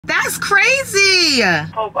That's crazy.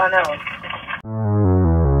 Hope I know.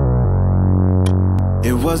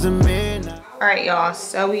 It wasn't me. All right, y'all.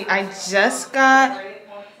 So I just got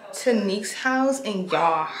to Nique's house, and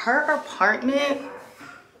y'all, her apartment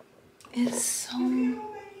is so.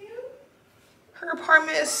 Her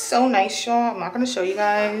apartment is so nice, y'all. I'm not gonna show you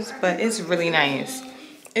guys, but it's really nice.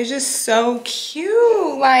 It's just so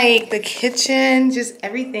cute. Like the kitchen, just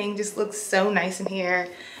everything just looks so nice in here.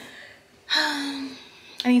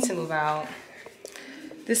 I need to move out.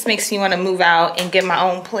 This makes me want to move out and get my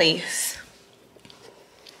own place.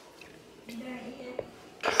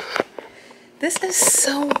 This is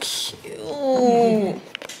so cute.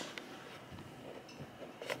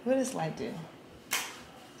 What does light do?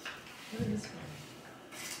 What is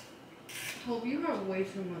Hope you have way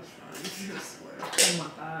too much fun. I swear. Oh my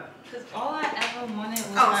god. Because all I ever wanted was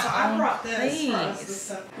so my I own brought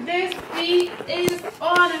this. This beat is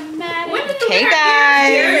automatic. Hey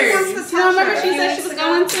guys. You remember she said she was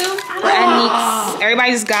going to? We're at Nique's.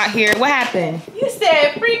 Everybody just got here. What happened? You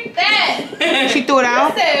said freak that. She threw it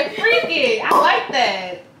out? You said freak it. I like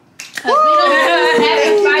that. Cause we don't have to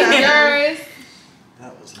fight yours.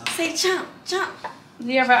 That was not. Say jump, jump.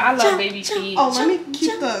 Yeah, but I love baby feet. Oh, let me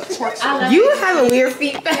keep the torch. You have a weird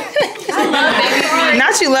feet. I love baby feet.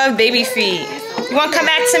 Not you love baby feet. You want to come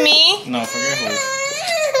back to me? No, forget her.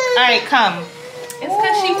 All right, come. It's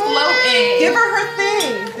cause she floating. Give her her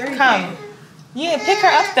thing. There you Come. go. Yeah, pick her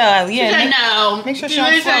up though. She Yeah. said no. Make sure she She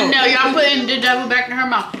don't said float. no. Y'all putting the devil back in her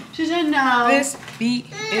mouth. She said no. This beat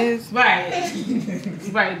is Right.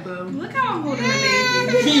 Right, boo. Look how I'm holding the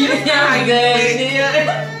baby. Yeah, good.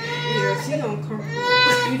 Yeah, she gonna come.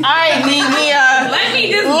 Alright, Nia. Let me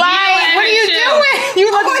just Like, what are you doing? You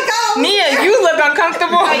look, Oh my God. Nia, you look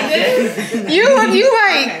uncomfortable. like this. You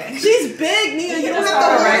like. She's big, Nia. You don't have to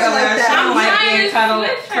hold her like that. I'm trying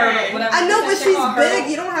to I know, but she's big.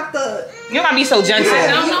 You don't have to. You don't gotta be so gentle. I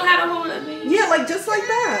don't know how to hold it, baby. Yeah, like just like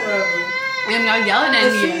that. And y'all yelling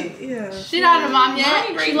at me. Yeah. She not her mom yet.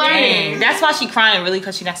 She learning. That's why she crying really,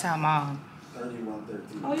 because she next to her mom.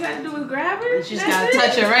 31-13. All you had to do was grab her. She just gotta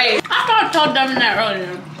touch her, right? I thought I told Devin that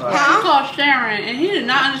earlier. He called Sharon, and he did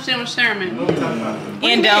not understand what Sharon meant.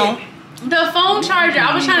 And don't. The phone charger.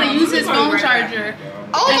 I was trying to use his phone charger.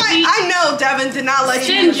 Oh my! I know Devin did not let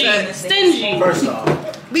you use it. Stingy. First off,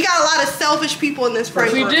 We got a lot of selfish people in this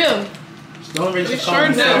friend We group. do. the only reason she sure called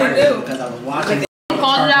me do. selfish because I was watching.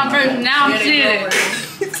 Called it out first. Now I'm cheating.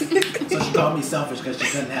 So she called me selfish because she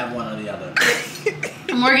couldn't have one or the other.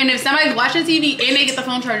 Morgan, if somebody's watching TV and they get the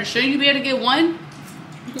phone charger, shouldn't you be able to get one?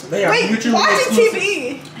 They are Wait, mutually watching exclusive.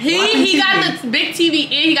 TV. He got the big TV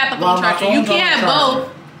and he got the phone charger. You can't have both.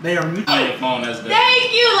 They are mutually. Your phone has the. Thank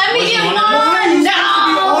you. Let me get You're one. supposed to be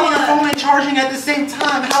on your No. phone and charging at the same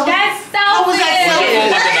time. How That's How was that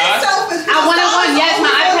selfish. Selfish. I wanted one. Yes, my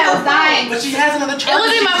iPad was dying. But she has another charger. was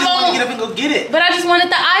in She my just wanted phone. to get up and go get it. But I just wanted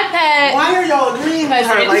the iPad. Why are y'all agreeing with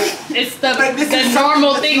her? Like, It's the, like, this the is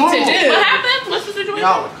normal something thing that's to do. normal. What happened? What's the situation?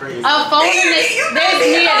 y'all are crazy. A phone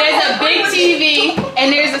there's a big TV and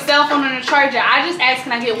there's a cell phone and a charger. I just asked,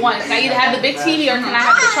 can I get one? Can I either have the big TV or can I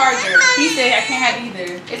have the charger? He said I can't have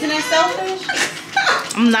either. Isn't that selfish?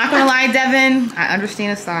 I'm not gonna lie, Devin. I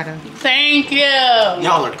understand the stardom. Thank you.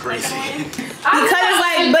 Y'all are crazy. Because it's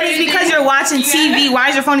like, but it's because you're watching TV. Why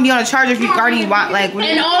is your phone to be on a charger if you already want like? What do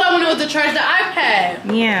And you, all I wanted was to charge the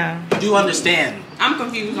iPad. yeah. You do understand I'm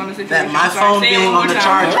confused on the situation. that my phone being on the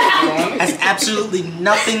charger has absolutely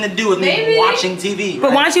nothing to do with me Baby. watching TV.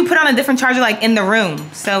 But why don't you put on a different charger like in the room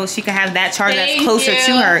so she can have that charger that's Thank closer you.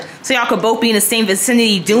 to her, so y'all could both be in the same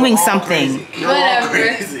vicinity doing something.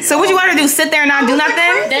 Whatever. So what you want her to do? Sit there and not do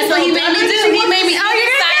nothing? That's what he made me do. He made me eat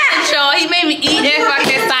in silence, y'all. He made me eat in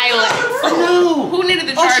fucking silence. No. Who needed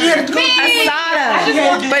the Oh, she charger? had to go.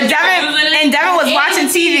 Asada. But Devin was watching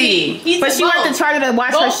TV, but she wanted the charger to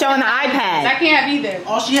watch her show on the I iPad. can't have either.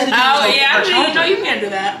 All she had to do Oh was go yeah, get her charger. no, you can't do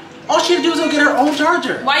that. All she had to do was go get her own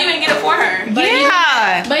charger. Why you ain't get it for her?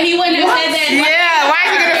 Yeah. But he wouldn't have said that. Yeah. Why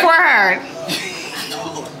did you get it for her?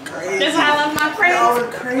 Y'all are crazy. That's why I love my friends. Y'all are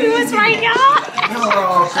crazy. That's right, y'all. Y'all are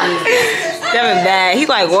all crazy. Devin bad. He's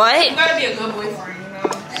like, what? You gotta be a good boyfriend, you know.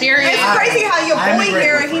 Period. It's crazy how your I'm boy a great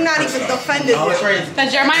here and he boyfriend. not even defended Y'all are you. crazy.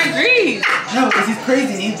 Cause Jeremiah agrees. No, because he's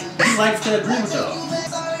crazy and he likes to agree with y'all.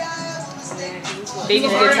 They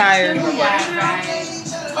just get tired.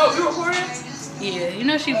 Oh, you recording? Yeah, you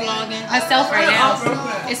know she vlogging herself right now.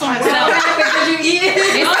 It's on herself. I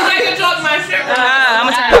can talk my shit. I'm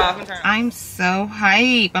gonna turn it off. I'm so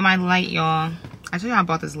hype by my light, y'all. I told y'all I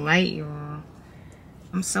bought this light, y'all.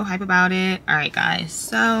 I'm so hype about it. All right, guys.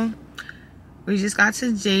 So, We just got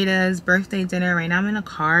to Jada's birthday dinner. Right now I'm in a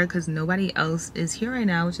car because nobody else is here right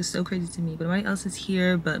now, which is so crazy to me. But nobody else is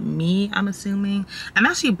here but me, I'm assuming. I'm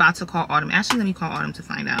actually about to call Autumn. Actually, let me call Autumn to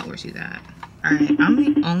find out where she's at. All right, I'm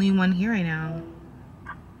the only one here right now.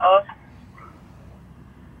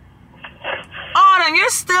 Autumn, you're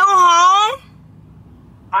still home?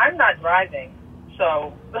 I'm not driving,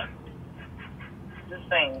 so just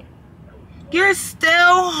saying. You're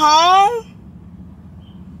still home?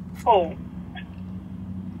 Oh.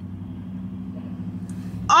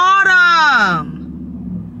 Autumn!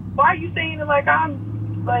 Why are you saying it like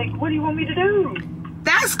I'm, like, what do you want me to do?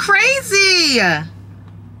 That's crazy!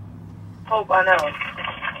 Hope I know.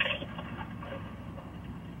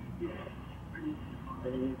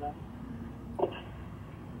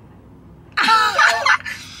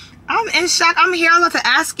 I'm in shock. I'm here. I'm about to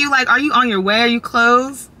ask you, like, are you on your way? Are you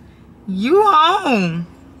close? You home.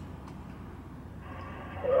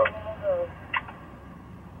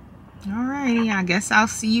 Alrighty, I guess I'll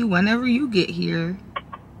see you whenever you get here.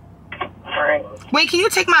 Alright. Wait, can you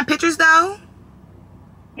take my pictures though?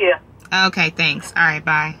 Yeah. Okay, thanks. Alright,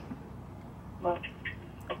 bye. Bye.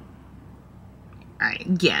 Alright,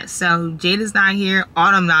 yeah, so Jada's not here,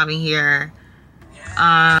 Autumn not here.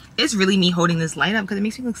 It's really me holding this light up because it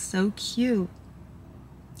makes me look so cute.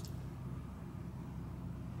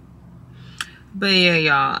 But yeah,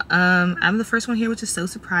 y'all, I'm the first one here, which is so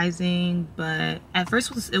surprising. But at first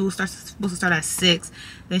it was supposed to start at 6,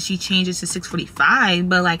 then she changed it to 6:45.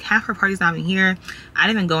 But like half her party's not even here. I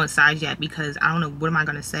didn't even go inside yet because I don't know what am I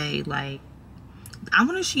gonna say. Like, I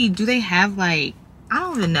wonder do they have like, I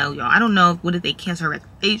don't even know, y'all. I don't know what if they cancel her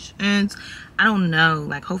reservations. I don't know.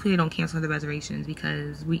 Like, hopefully they don't cancel the reservations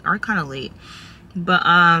because we are kind of late. But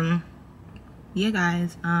yeah,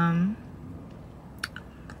 guys,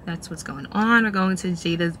 that's what's going on. We're going to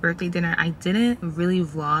Jada's birthday dinner. I didn't really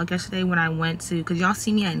vlog yesterday when I went to, because y'all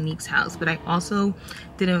see me at Neek's house, but I also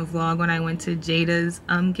didn't vlog when I went to Jada's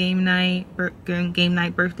game night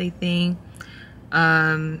birthday thing.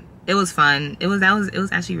 It was fun. It was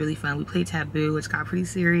actually really fun. We played Taboo, which got pretty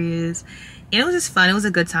serious, and it was just fun. It was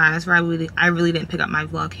a good time. That's why I really didn't pick up my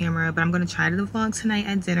vlog camera, but I'm gonna try to vlog tonight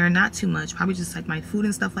at dinner. Not too much, probably just like my food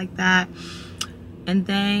and stuff like that. And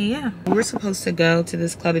then yeah, we were supposed to go to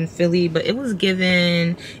this club in Philly, but it was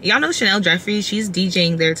given, y'all know Chanel Jeffries, she's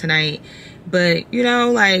DJing there tonight, but you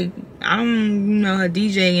know, like, I don't know, her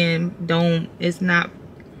DJing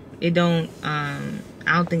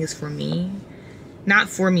I don't think it's for me. Not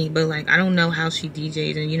for me, but like, I don't know how she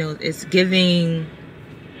DJs, and you know, it's giving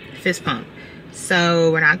fist pump.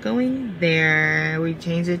 So we're not going there. We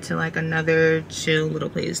changed it to like another chill little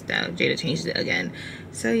place that Jada changed it again.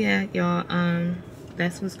 So yeah, y'all,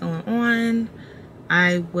 that's what's going on.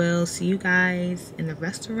 I will see you guys in the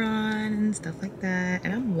restaurant and stuff like that.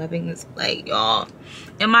 And I'm loving this plate, y'all.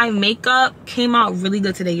 And my makeup came out really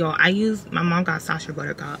good today, y'all. My mom got Sacha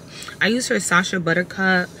Buttercup. I used her Sacha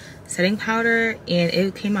Buttercup setting powder, and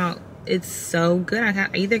it came out, it's so good. I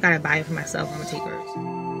either gotta buy it for myself or I'm gonna take hers.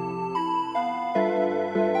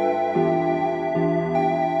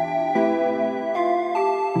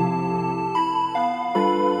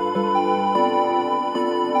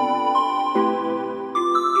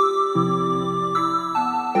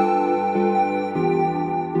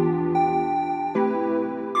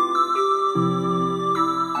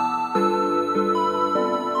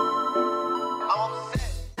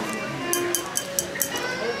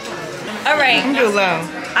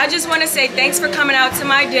 I just want to say thanks for coming out to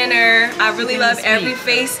my dinner. I really love every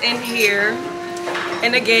face in here.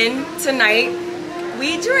 And again, tonight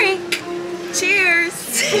we drink. Cheers.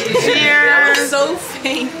 Cheers. That was so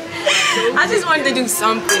faint. I just wanted to do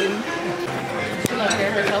something.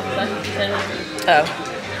 Oh.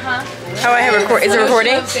 Huh? How I have record? Is it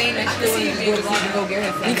recording? You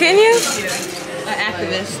can you? An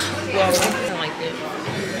activist. Well, something like this.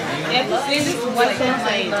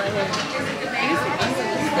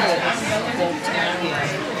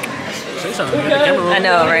 I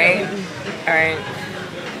know, right? Alright.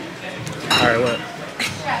 Alright, what?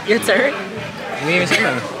 Your turn? We didn't even say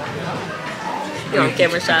nothing. You on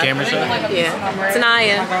camera shot? Camera shot? Yeah.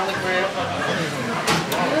 Tanaya.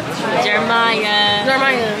 Jeremiah.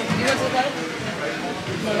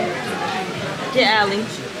 Get Allie.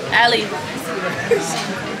 Allie.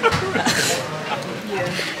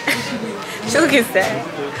 She's looking sad.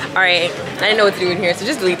 Alright, I didn't know what to do in here, so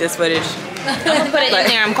just delete this footage. I'm gonna put it in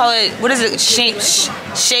there. I'm calling it, what is it?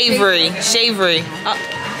 Shavery.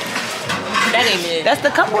 That ain't it. That's the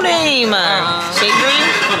couple name. Shavery?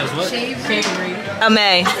 Shavery.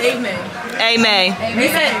 May. May. We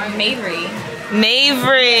said Mavery.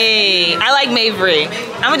 Mavery. I like Mavery.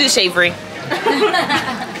 I'm gonna do Shavery.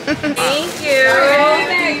 Thank you.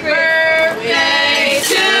 Happy birthday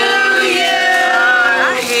to you.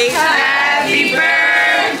 Happy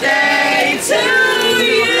birthday to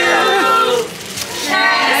you.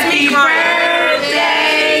 Happy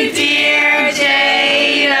birthday, dear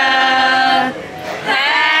Jada.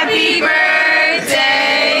 Happy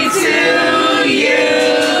birthday to you.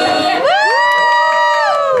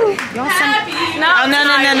 Y'all send No, oh, no.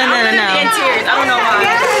 in tears. I don't know why.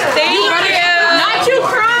 Thank you. Not you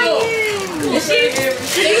crying. I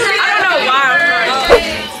don't know why I'm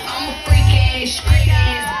crying.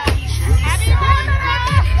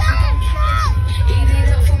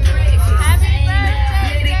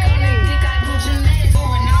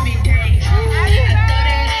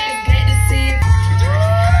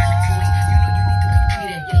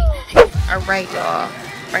 All right, y'all.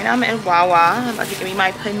 Right now I'm in Wawa. I'm about to give me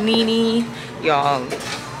my panini, y'all.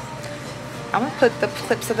 I'm gonna put the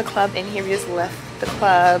clips of the club in here. We just left the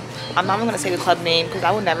club. I'm not even gonna say the club name because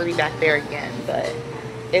I will never be back there again. But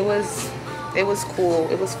it was cool.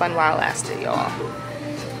 It was fun while it lasted, y'all.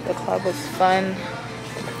 The club was fun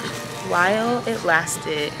while it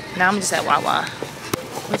lasted. Now I'm just at Wawa.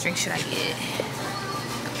 What drink should I get?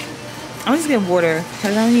 I'm just getting water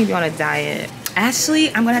because I don't need to be on a diet. Actually,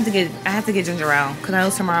 I have to get ginger ale because I know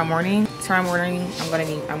tomorrow morning I'm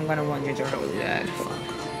gonna want ginger ale really bad. Fuck.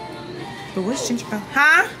 But what's ginger ale?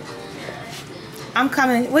 Huh? I'm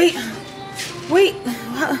coming. Wait. Why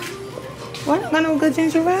don't I got no good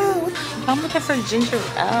ginger ale? I'm looking for ginger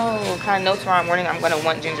ale. Cause I know tomorrow morning I'm gonna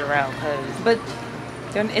want ginger ale, but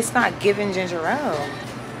then it's not giving ginger ale.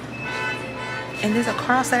 And there's a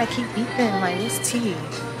car outside I keep beeping. Like, what's tea?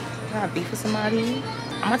 I got beef with somebody.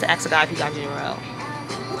 I'm about to ask the guy if he got ginger ale.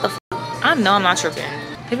 What the f? I know I'm not tripping.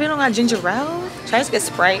 If they don't got ginger ale, should I just get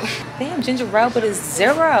Sprite? They have ginger ale, but it's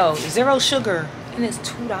zero sugar. And it's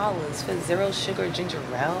 $2 for 0 sugar ginger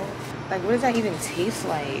ale. Like, what does that even taste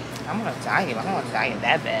like? I'm on a diet. I don't want to diet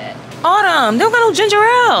that bad. Autumn, they don't got no ginger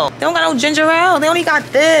ale. They don't got no ginger ale. They only got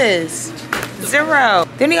this. Zero.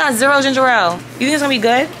 They only got 0 ginger ale. You think it's gonna be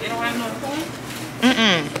good? They don't have no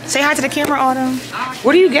point? Say hi to the camera, Autumn.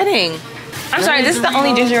 What are you getting? I'm sorry, this is the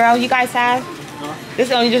only ginger ale you guys have? This is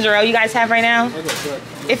the only ginger ale you guys have right now?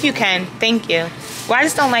 If you can, thank you. Well, I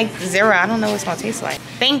just don't like 0. I don't know what it's gonna taste like.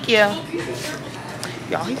 Thank you.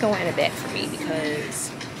 Y'all, he going in the back for me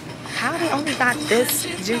because how they only got this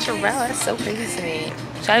ginger ale? That's so crazy to me.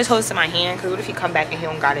 Should I just hold this in my hand? Because what if he come back and he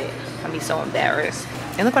don't got it? I'd be so embarrassed.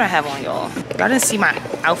 And look what I have on, y'all. Y'all didn't see my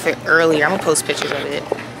outfit earlier. I'm gonna post pictures of it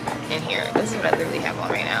in here. This is what I literally have on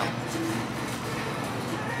right now.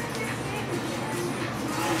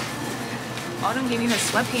 Autumn gave me her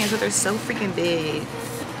sweatpants, but they're so freaking big.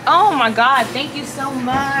 Oh my God, thank you so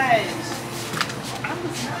much.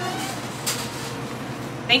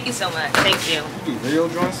 Thank you so much, thank you. You do video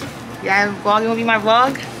joints? Yeah, vlog, you wanna be my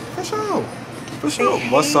vlog? For sure. For sure.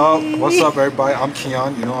 What's up? What's up, everybody? I'm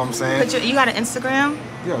Keon, you know what I'm saying? You got an Instagram?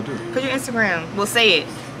 Yeah, I do. Put your Instagram. We'll say it.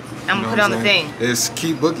 I'm gonna put it on the thing. It's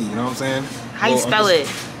Key Boogie, you know what I'm saying? How you spell it?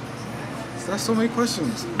 That's so many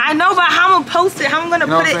questions. I know, but how I'm gonna post it? How I'm gonna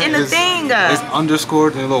put it in the thing? It's underscore,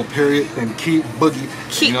 then a little period, then Key Boogie.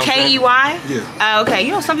 Key, K-E-Y? Yeah. Okay,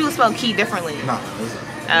 you know some people spell key differently. Nah,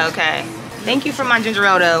 okay. Thank you for my ginger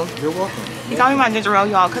ale, though. You're welcome. You got me my ginger ale,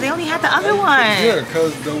 y'all, because they only had the other one. Yeah,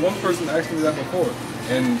 because the one person asked me that before.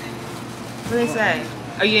 And what did they say?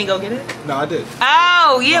 Oh, you didn't go get it? No, I did.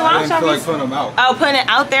 Oh, yeah. I didn't feel like putting them out. Oh, putting it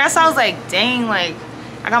out there? So I was like, dang, like,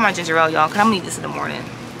 I got my ginger ale, y'all, because I'm going to eat this in the morning.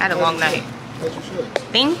 I had a long night. As you should.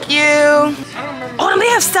 Thank you. Oh, they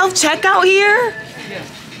have self-checkout here? Yeah.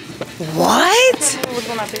 What?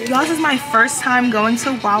 Y'all, this is my first time going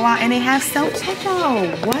to Wawa and they have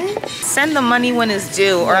self-checkout. What? Send the money when it's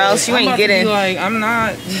due or else you ain't getting. Like, I'm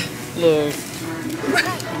not. Look.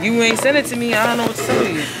 You ain't send it to me, I don't know what to tell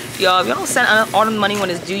you. Y'all, if you don't send all the money when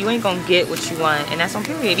it's due, you ain't gonna get what you want. And that's on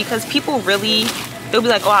period. Because people really, they'll be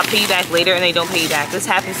like, oh, I'll pay you back later, and they don't pay you back. This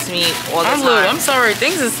happens to me all the time. Look, I'm sorry,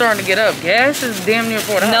 things is starting to get up. Gas is damn near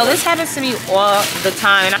 $4. No, this happens to me all the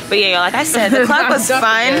time. But yeah, like I said, the club was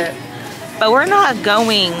fun. But we're not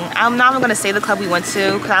going. I'm not even gonna say the club we went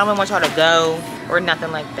to, because I don't want y'all to go or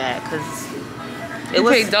nothing like that. Because it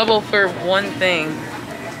was paid double for one thing.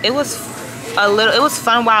 It was it was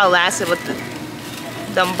fun while it lasted, but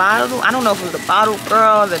the bottle, I don't know if it was the bottle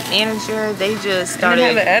girl, the manager, they just started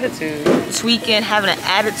having an attitude, tweaking, having an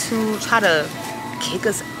attitude, try to kick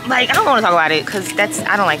us. Like, I don't want to talk about it because that's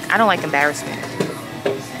I don't like embarrassment.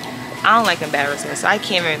 I don't like embarrassment, so I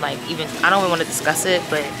can't even I don't even want to discuss it.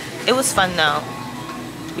 But it was fun though.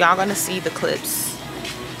 Y'all gonna see the clips.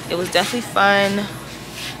 It was definitely fun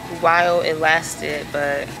while it lasted,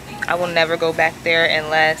 but I will never go back there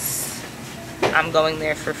unless I'm going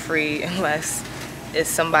there for free, unless it's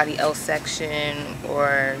somebody else section,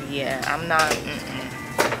 or yeah, I'm not,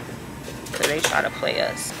 cause they try to play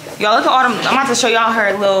us. Y'all look at Autumn. I'm about to show y'all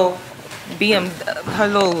her little her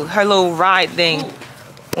little ride thing.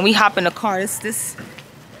 When we hop in the car, this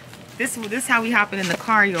is how we hopping in the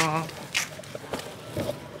car, y'all.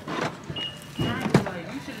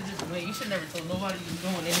 You should never told nobody you was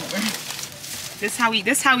going anywhere. This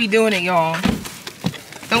how we doing it, y'all.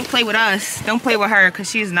 Don't play with us. Don't play with her, cause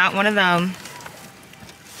she's not one of them.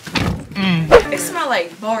 It smell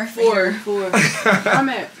like bar Four. I'm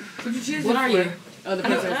at. What are you? Oh, the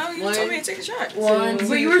pizza. No, you told me to take a shot. One,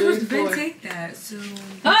 But you were supposed to take that, so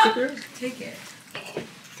take it.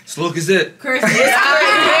 Slook is it. Chris, I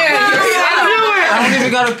don't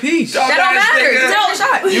even got a piece. that don't matter. Tell a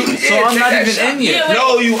shot. So I'm not even in yet.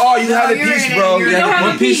 No, you are. You have a piece, bro.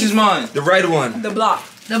 What piece is mine? The right one. The block.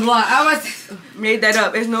 I was made that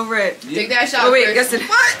up. There's no red. Take that shot. Oh wait, guess it.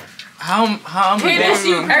 What? How I'm That's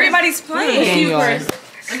you. Everybody's playing. You, Chris.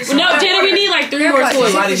 No, Jada, we need like 3 more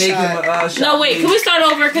toys. Somebody make him a shot. No, wait, can we start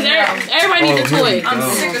over? Because everybody needs a toy. I'm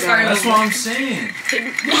sick of starting. That's what I'm saying.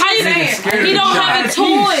 How you saying? He don't have a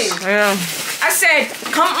toy. Yeah. I said,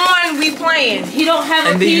 come on, we playing. He don't have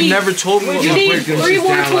a And then piece. you never told me You need 3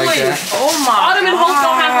 more toys. Oh my. Autumn and Hope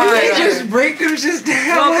don't have a piece. Just break them just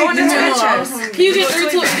down. Well, go into the chest. Can you get 3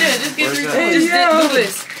 toys? Yeah, just get 3 toys. Just do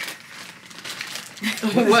this.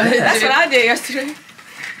 What? That's what I did yesterday.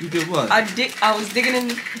 You did what? I was digging in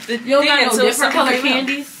the You don't got no until different color something came out.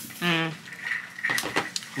 candies?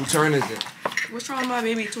 Whose turn is it? What's wrong with my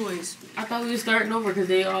baby toys? I thought we were starting over because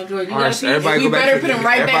they all joined. You Alright, got a so piece? everybody We go back better to put the- him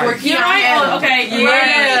right back where everybody. Keon had him. Okay,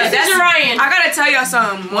 Yeah, this is Ryan. I gotta tell y'all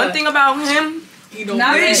something. One thing about him, he don't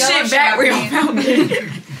put his shit back where y'all found it.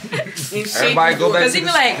 Everybody go back Because to he be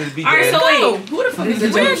the like, to the Alright, so beginning. wait. Who the fuck is the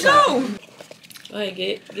where'd it go? Go ahead,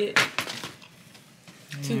 get.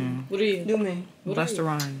 2. What are you? Do me. Busta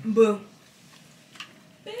Rhymes. Boo.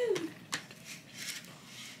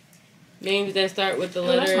 Names that start with the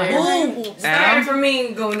letter. Ooh, starting from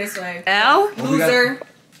me going this way. L. Loser.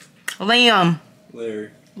 Liam.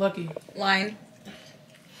 Larry. Lucky. Line.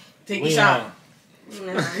 Take a shot. No, you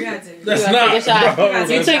gotta take it. That's not.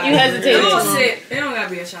 Take a shot. You hesitated. A little sip. It don't gotta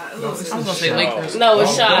be a shot. A little sip. I was gonna say Lakers. No, a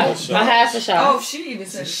shot. A half a shot. Oh, she even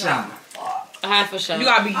said shot. A half a shot. You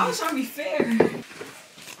gotta be. I was trying to be fair.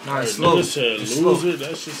 Nah, it's slow. Loser,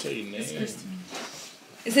 that should say name.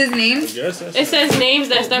 Is his name? I guess that's It says names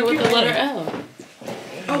that start with the letter L.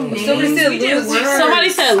 Oh, so we did words. Somebody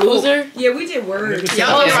said loser. Yeah, we did words.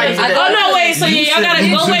 Oh no, wait. So yeah, y'all gotta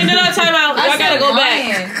go. Wait, no, time out. Y'all gotta go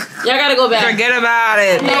back. Y'all gotta go back. Forget about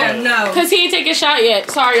it. Yeah, no. Cause he ain't take a shot yet.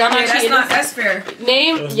 Sorry, I'm not cheating. That's fair.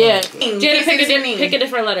 Name? Yeah. Jada, pick a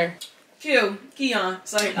different letter. Q. Keon.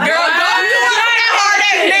 It's like, Girl, don't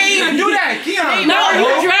Do that, Keon. No, you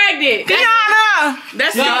dragged it. Kiana.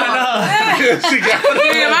 That's She got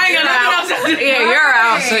Damn, I ain't gonna out. Yeah, you're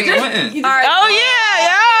out. Say Quentin. All right. Oh yeah,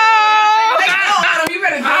 yo. You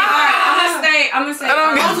better go. All right, I'm gonna say.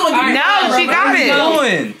 No, she got it.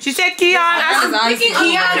 Going. She said Kiana.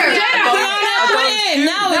 Keanu.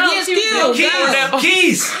 No, it's Q.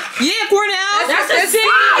 Keys. Yeah, Cornell. That's a C.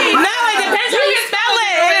 No, it depends how you spell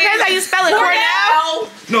it. It depends how you spell it. Cornell.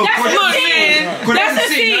 No, That's a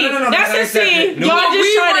C. That's a C. Y'all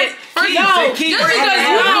just tried it. Just because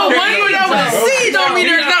one with a C don't mean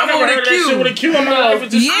there's not one with a Q. With a Q, I'm not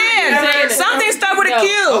just Yeah, something start with a Q.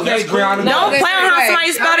 Okay, Brianna. Don't play on how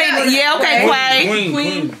somebody spelled it. Yeah, okay, Quay.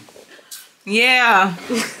 Queen. Yeah.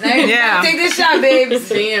 Yeah. Take this shot, babes.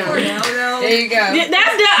 Damn. There you go.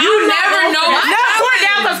 That's the. You never know. No,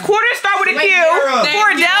 Cordell, because quarter start with a Q.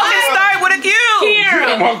 Cordell can start with a Q.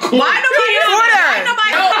 Why nobody? Quarter.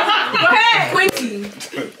 Go ahead, Quincy.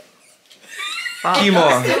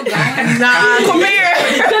 Kemar. Come here.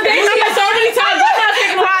 Because they see it so many times. I'm not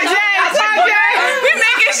picking up. We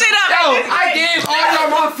making shit up. I gave all y'all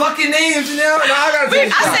my fucking names now. Now I gotta take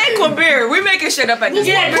a I shot. said Quabir. We making shit up at this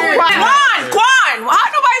point. Quan. Why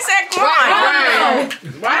nobody said Quan?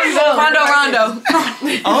 Rondo.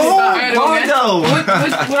 Oh, Rondo.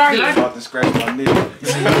 What are you? About to scratch my knee. Okay.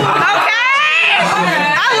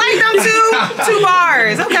 I like them two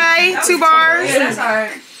bars. Okay, 2 bars. That's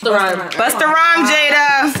alright. Busta Rhymes,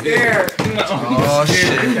 Jada. Oh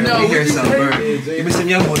shit. No, hear something, bro. Give me some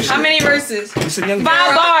young boy shit. How many verses? Give me some young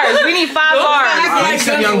 5 bars. We need 5 bars. Give me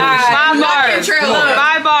some young boy 5 shit. bars.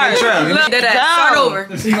 5 bars. Dead ass. Start over.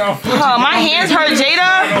 Oh, my hands hurt,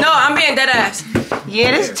 Jada. No, I'm being dead ass.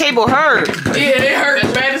 Yeah, this table hurt. Yeah, it hurt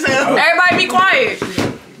as bad as hell. Everybody be quiet.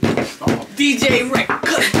 DJ Rick.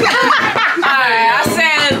 Alright, I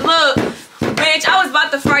said, look, bitch, I was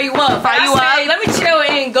about to fry you up.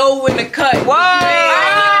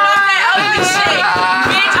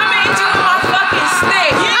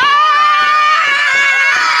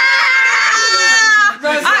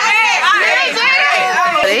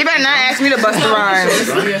 Busta Rhymes.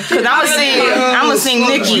 Cause I'ma sing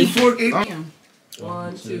Nicki.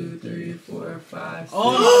 1, 2, 3, 4, 5.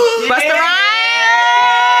 Oh, Busta Rhymes!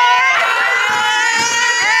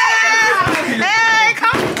 Hey,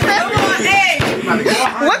 come on, hey.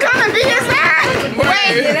 What kind of beat is that?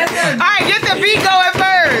 Wait. Alright, get the beat going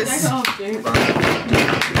first.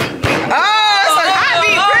 Oh, it's a hot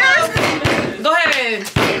beat, Chris. Go ahead.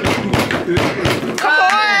 Come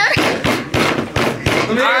on.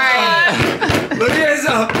 Alright. Look at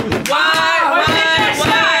yourself. What?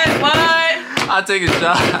 I'll take a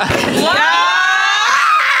shot. What?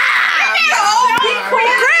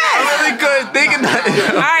 I really couldn't think of that.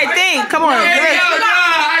 Alright, think. Come on.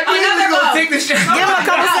 Take the shot. Give him a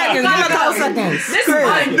couple seconds. Give him a couple seconds.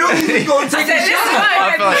 I knew he was gonna take the shot.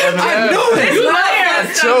 I feel like Eminem. I knew it. I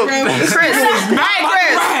choked. Chris. Alright,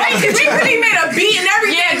 Chris. Wait, we really made a beat and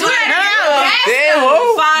everything. Yeah, do that. Damn,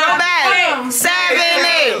 Go back. 7,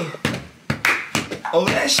 8. Oh,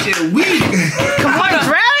 that shit weak. Come on,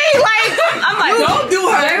 Dre. Like, I'm like, don't do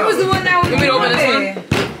her. Where was the one that was Give me over this one.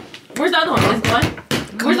 Where's the other one? This one?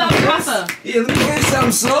 Where's the other pasta? Yeah, let me get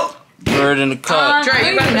some salt. Bird in the cup.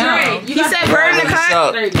 Dre, you better know. he said bird in the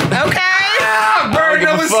cut. Okay. Bird in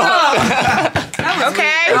the cup.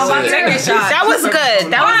 Okay. I was about to take a shot. That was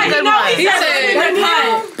good. That was a good one. He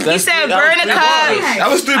said, bird in the cup. That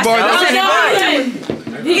was 3 bars. That was 3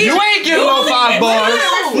 bars. You ain't getting no 5 bars.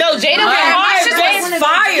 No, Jada went hard. Jada's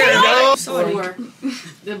fire.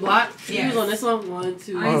 The block? Yeah. You was on this one? 1,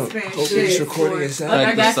 2, Hope it's recording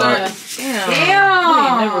yourself. That's Damn.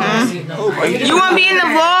 You want to be in the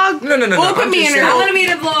vlog? No. Who put me in there? I want to be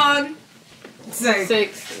in the vlog.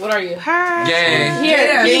 6. What are you? Gang.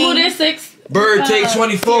 Here, you moved in 6. Bird take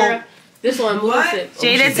 24. This one, move in 6.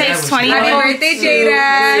 Jada takes 24. Happy birthday,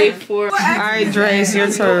 Jada. 3, 4. Alright, Dre, it's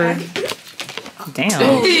your turn. Damn.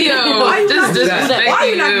 Yo, just disrespecting Why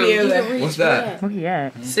you not you. here? What's that? Where he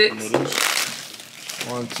at? 6.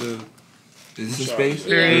 1, 2. Is this a space?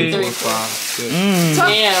 3, 4, 5, 6.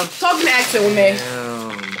 Damn. Talk an accent with me.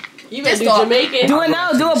 Damn. You better do Jamaican. Do a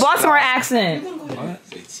Baltimore accent. What?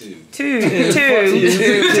 2.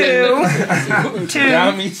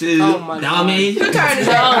 Down me too. Oh my God. Down me. Who turned it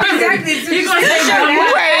down? Exactly. You gonna say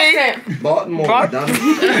Jamaican? Baltimore. Say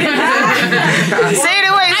it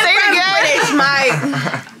away. Say it again. Mike.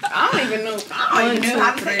 I don't even know how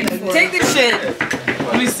to say it. Take this shit.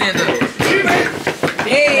 Let me stand up.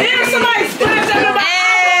 Damn, somebody slapped on the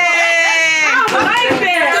Hey. I like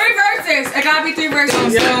that. 3 verses. It gotta be 3 verses.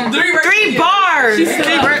 3 bars.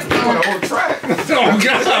 3 verses. Oh, God.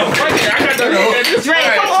 I got the Dre,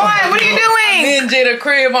 come on. What are you doing? Me and Jada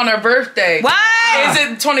crib on her birthday. What? Is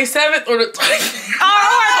it 27th or the 20th?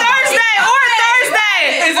 Or Thursday.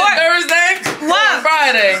 Is it Thursday? What? Or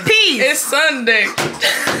Friday? Peace. It's Sunday.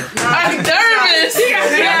 I'm nervous.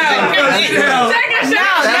 No.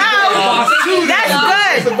 That's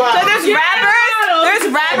good. So there's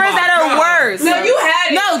rappers that are worse. No, you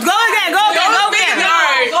had it. No, go again. All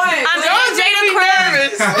right. Go ahead. I'm doing Jada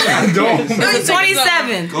Crib. It's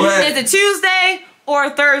 27th. Go ahead. Is it Tuesday or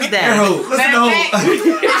Thursday? Listen to All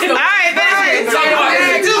right,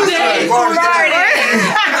 finish it.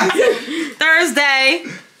 Thursday.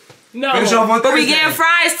 No. Finish off on But we Thursday. getting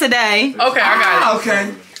fries today. Okay, I got it.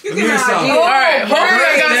 Okay. Let me hear some. All right, hopefully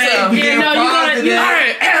I got some. Yeah, no, you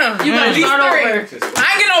gotta start over. I ain't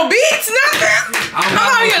get no beats, nothing. I'm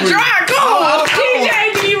out here dry, cool.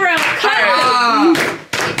 DJ D-Real.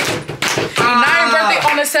 Nine birthday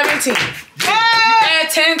on the 17th. And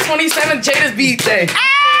 10/27 Jada's beat day.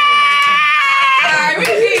 Alright, we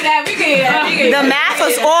can get that. The math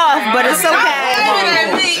was off, but it's okay.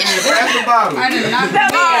 Pass the bottle. I did not.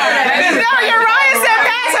 No, you're right. It said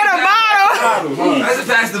pass her the bottle.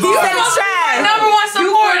 Pass the He said bottle. it's trash. Number 1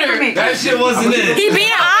 supporter. That shit wasn't it. He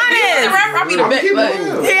being honest. I'll be the best.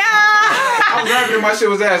 Yeah. I was rapping and my shit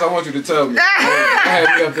was ass. I want you to tell me.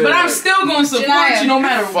 But I'm still gonna support you no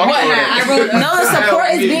matter what. I wrote. No, the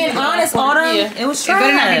support is being honest, Autumn. It was trash. It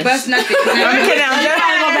better not be bust nothing. I'm kidding. I'm You joking.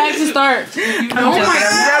 gotta go back to start. Oh my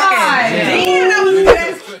God. Damn, that was the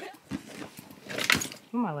best.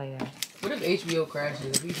 Who am I like that? What if HBO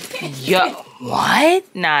crashes? Yo, what?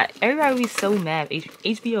 Nah, everybody would be so mad.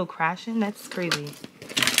 HBO crashing? That's crazy.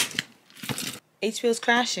 HBO's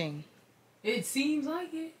crashing. It seems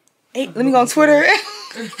like it. Hey, let me go on Twitter.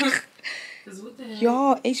 Cause what the hell?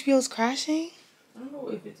 Y'all, HBO's crashing? I don't know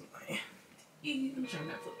if it's mine. I'm trying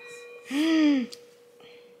Netflix.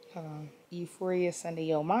 Hold on. Euphoria Sunday.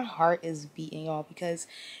 Yo, my heart is beating, y'all, because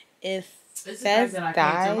if It's Fez the fact that I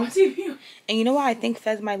can't turn my dies, TV. and you know why I think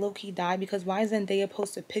Fez might low-key die? Because why isn't Zendaya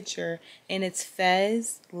post a picture and it's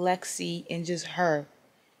Fez, Lexi, and just her?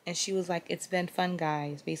 And she was like, it's been fun,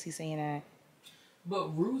 guys. Basically saying that.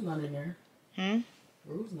 But Rue's not in there.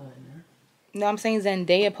 Rue's not in there. No, I'm saying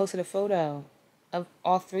Zendaya posted a photo of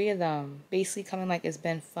all three of them. Basically coming like, it's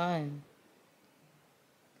been fun.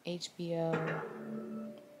 HBO.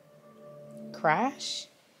 Crash?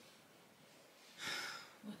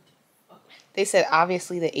 They said,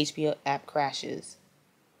 obviously, the HBO app crashes.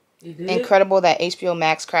 It did? Incredible that HBO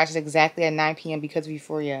Max crashes exactly at 9 p.m. because of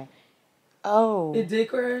Euphoria. Oh. It did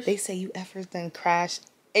crash? They say you effers done crashed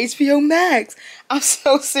HBO Max. I'm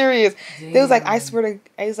so serious. Damn. They was like, I swear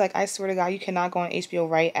to God, you cannot go on HBO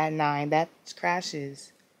right at 9. That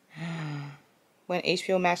crashes. When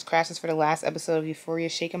HBO Max crashes for the last episode of Euphoria,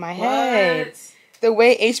 shaking my head. The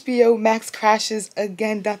way HBO Max crashes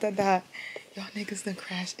again, ... Y'all niggas done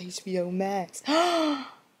crashed HBO Max. I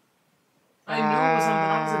knew it was something.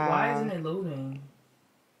 I was like, why isn't it loading?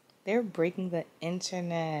 They're breaking the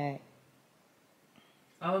internet.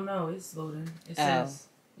 Oh no, it's loading. It says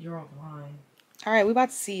you're offline. Alright, we about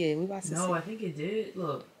to see it. We about to see it. No, I think it did.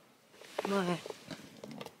 Look.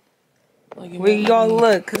 Like, where y'all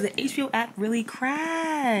look, because the HBO app really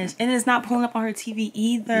crashed. And it's not pulling up on her TV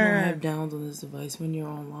either. You don't have downs on this device when you're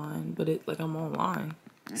online, but it I'm online.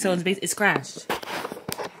 So it's crashed.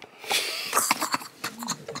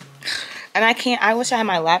 And I wish I had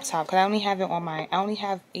my laptop, because I only have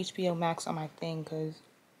HBO Max on my thing, because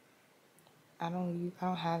I don't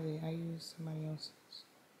have it. I use somebody else's.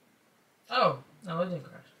 Oh, no, it didn't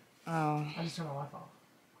crash. Oh. I just turned my Wi-Fi off.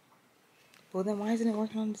 Well, then why isn't it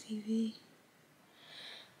working on the TV?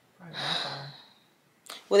 Probably Wi-Fi.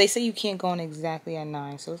 Well, they say you can't go on exactly at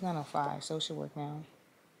 9, so it's 9:05, so it should work now.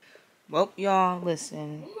 Well, y'all,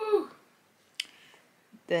 listen. Woo.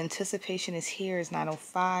 The anticipation is here. It's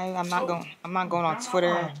 9:05. I'm not going on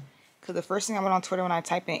Twitter, because the first thing I went on Twitter when I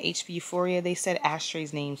typed in HB Euphoria, they said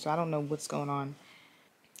Ashtray's name, so I don't know what's going on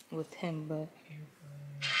with him, but